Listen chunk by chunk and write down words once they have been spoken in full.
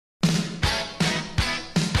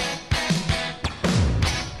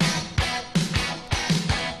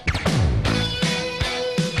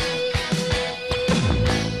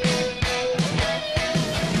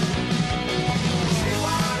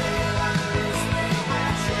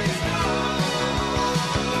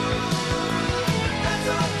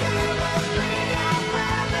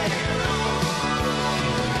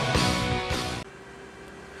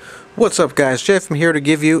What's up guys, Jeff. I'm here to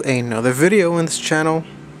give you another video in this channel,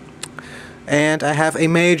 and I have a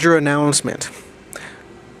major announcement.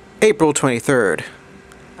 April 23rd,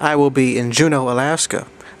 I will be in Juneau, Alaska,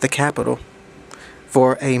 the capital,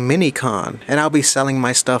 for a mini-con, and I'll be selling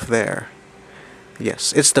my stuff there.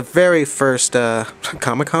 Yes, it's the very first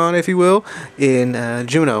Comic-Con, if you will, in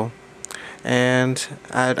Juneau, and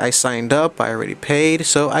I signed up, I already paid,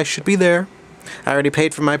 so I should be there. I already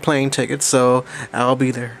paid for my plane ticket, so I'll be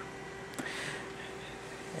there.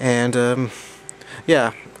 And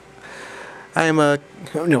yeah, I am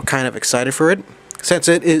kind of excited for it. Since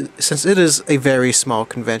it is a very small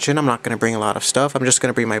convention, I'm not going to bring a lot of stuff. I'm just going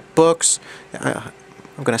to bring my books.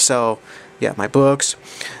 I'm going to sell, my books.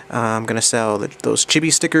 I'm going to sell those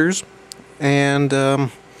chibi stickers, and I'm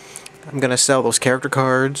going to sell those character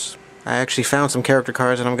cards. I actually found some character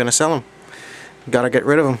cards, and I'm going to sell them. Gotta get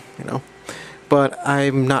rid of them, But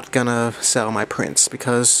I'm not gonna sell my prints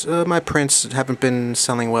because my prints haven't been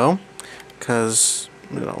selling well. Because,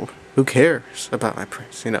 who cares about my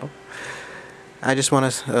prints, I just want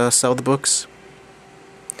to sell the books.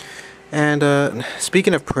 And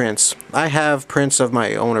speaking of prints, I have prints of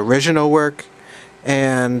my own original work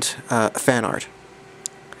and fan art.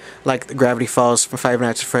 Like the Gravity Falls from Five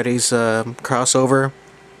Nights at Freddy's crossover.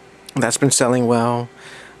 That's been selling well.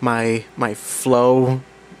 My Flow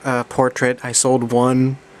portrait, I sold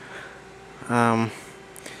one. My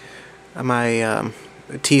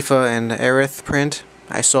Tifa and Aerith print,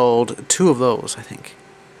 I sold 2 of those, I think.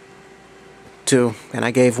 2, and I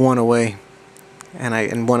gave 1 away,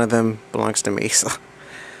 and one of them belongs to me.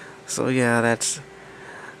 So yeah, that's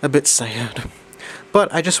a bit sad.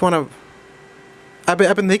 But I just want to.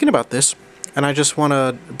 I've been thinking about this, and I just want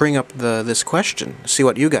to bring up this question. See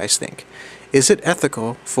what you guys think. Is it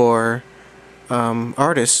ethical for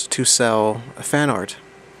artists to sell fan art?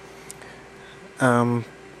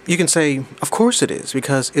 You can say, of course it is,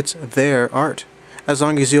 because it's their art. As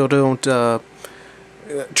long as you don't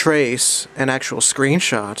trace an actual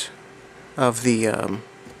screenshot of the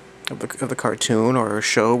cartoon or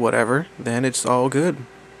show, whatever, then it's all good.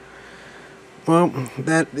 Well,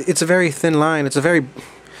 it's a very thin line. It's a very,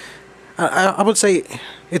 I would say,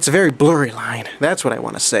 it's a very blurry line. That's what I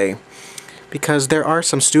want to say. Because there are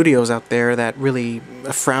some studios out there that really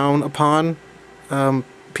frown upon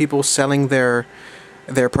people selling their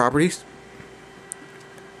properties,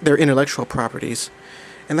 their intellectual properties,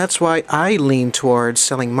 and that's why I lean towards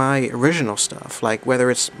selling my original stuff, like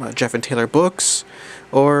whether it's Jeff and Taylor books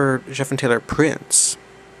or Jeff and Taylor prints.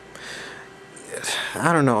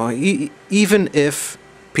 I don't know. Even if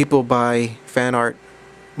people buy fan art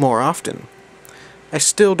more often, I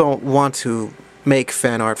still don't want to make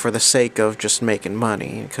fan art for the sake of just making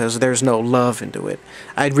money, because there's no love into it.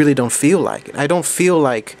 I really don't feel like it. I don't feel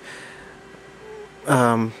like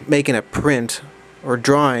making a print or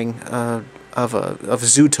drawing of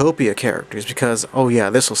Zootopia characters because, oh yeah,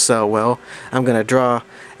 this will sell well. I'm gonna draw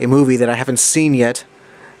a movie that I haven't seen yet,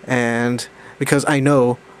 and because I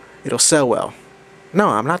know it'll sell well. No,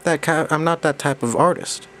 I'm not that type of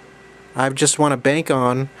artist. I just want to bank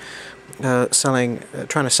on trying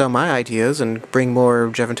to sell my ideas and bring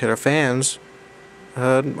more Jeff and Taylor fans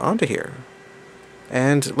onto here.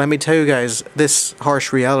 And let me tell you guys this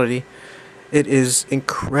harsh reality: it is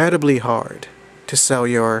incredibly hard to sell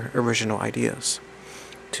your original ideas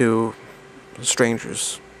to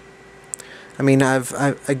strangers. I mean,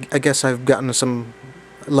 I guess I've gotten some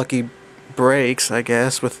lucky breaks, I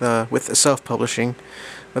guess, with self-publishing,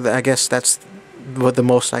 but I guess that's what the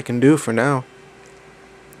most I can do for now.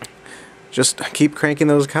 Just keep cranking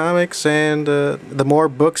those comics, and the more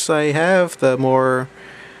books I have, the more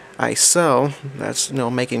I sell. That's,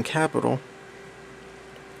 making capital.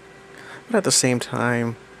 But at the same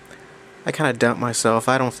time, I kind of doubt myself.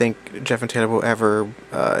 I don't think Jeff and Taylor will ever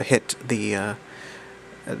hit the...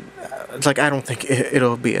 it's like, I don't think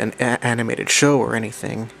it'll be an animated show or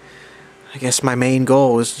anything. I guess my main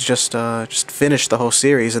goal is just finish the whole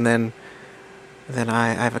series, and then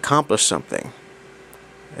I've accomplished something.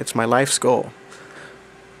 It's my life's goal.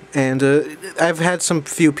 And I've had some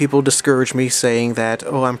few people discourage me, saying that,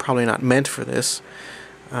 oh, I'm probably not meant for this.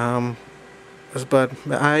 But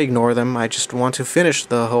I ignore them. I just want to finish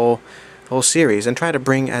the whole series and try to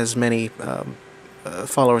bring as many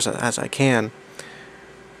followers as I can.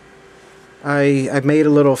 I made a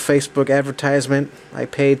little Facebook advertisement. I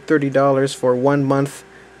paid $30 for 1 month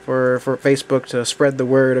for Facebook to spread the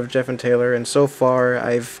word of Jeff and Taylor, and so far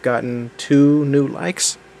I've gotten 2 new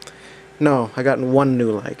likes. No, I gotten 1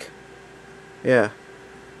 new like. Yeah.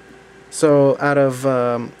 So out of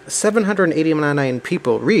 789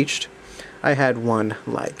 people reached, I had 1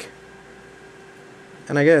 like.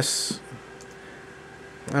 And I guess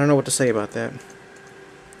I don't know what to say about that.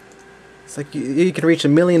 It's like you can reach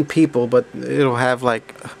 1 million people, but it'll have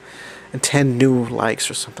like 10 new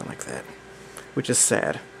likes or something like that, which is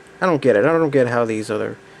sad. I don't get it. I don't get how these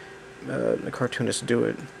other cartoonists do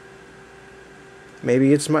it.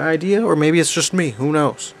 Maybe it's my idea, or maybe it's just me. Who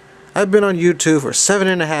knows? I've been on YouTube for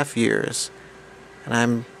 7.5 years, and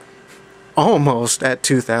I'm almost at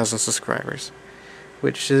 2,000 subscribers,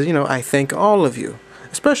 which is, you know, I thank all of you,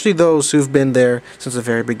 especially those who've been there since the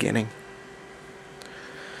very beginning,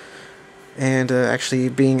 and actually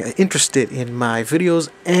being interested in my videos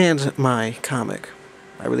and my comic.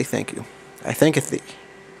 I really thank you. I thanketh thee.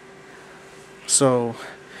 So,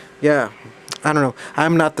 yeah, I don't know.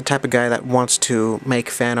 I'm not the type of guy that wants to make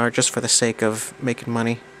fan art just for the sake of making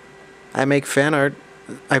money. I make fan art.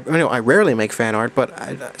 I rarely make fan art, but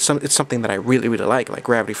it's something that I really like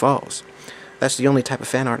Gravity Falls. That's the only type of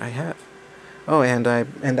fan art I have. Oh, and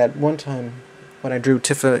that one time when I drew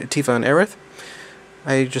Tifa and Aerith,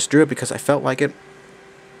 I just drew it because I felt like it.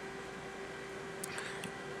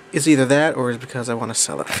 It's either that or it's because I want to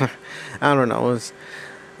sell it. I don't know.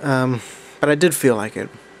 But I did feel like it.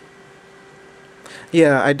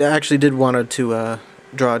 Yeah, I actually did want to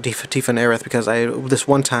draw Tifa and Aerith because this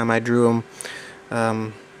one time I drew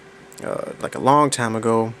them like a long time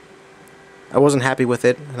ago. I wasn't happy with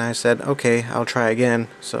it, and I said, okay, I'll try again.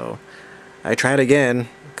 So I tried again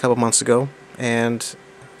a couple months ago, and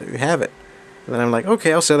there you have it. And then I'm like,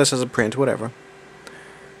 okay, I'll sell this as a print, whatever.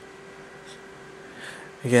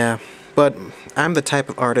 Yeah, but I'm the type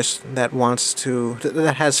of artist that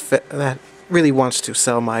really wants to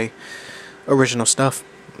sell my original stuff.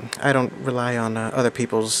 I don't rely on other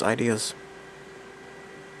people's ideas.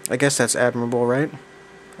 I guess that's admirable, right?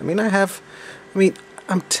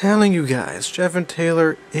 I'm telling you guys, Jeff and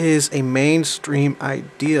Taylor is a mainstream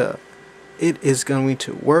idea. It is going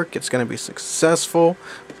to work, it's going to be successful,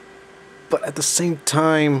 but at the same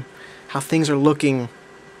time, how things are looking,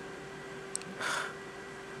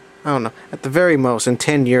 I don't know, at the very most, in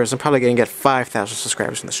 10 years, I'm probably going to get 5,000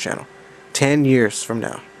 subscribers on this channel. 10 years from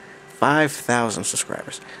now. 5,000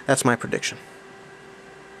 subscribers. That's my prediction.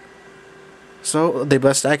 So, the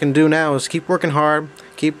best I can do now is keep working hard,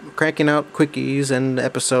 keep cranking out quickies and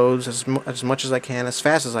episodes as much as I can, as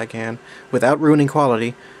fast as I can, without ruining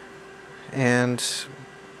quality, and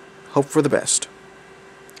hope for the best.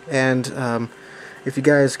 And if you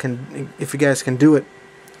guys can do it,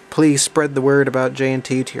 please spread the word about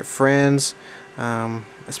J&T to your friends,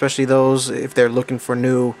 especially those if they're looking for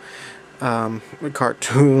new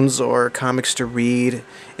cartoons or comics to read.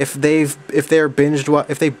 If they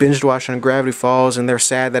binged watch on Gravity Falls and they're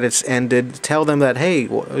sad that it's ended, tell them that, hey,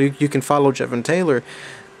 you can follow Jeff and Taylor.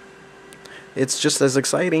 It's just as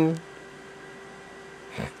exciting.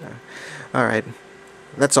 Alright,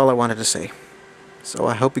 that's all I wanted to say. So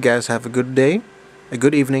I hope you guys have a good day, a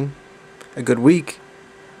good evening, a good week,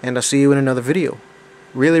 and I'll see you in another video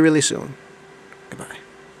really soon.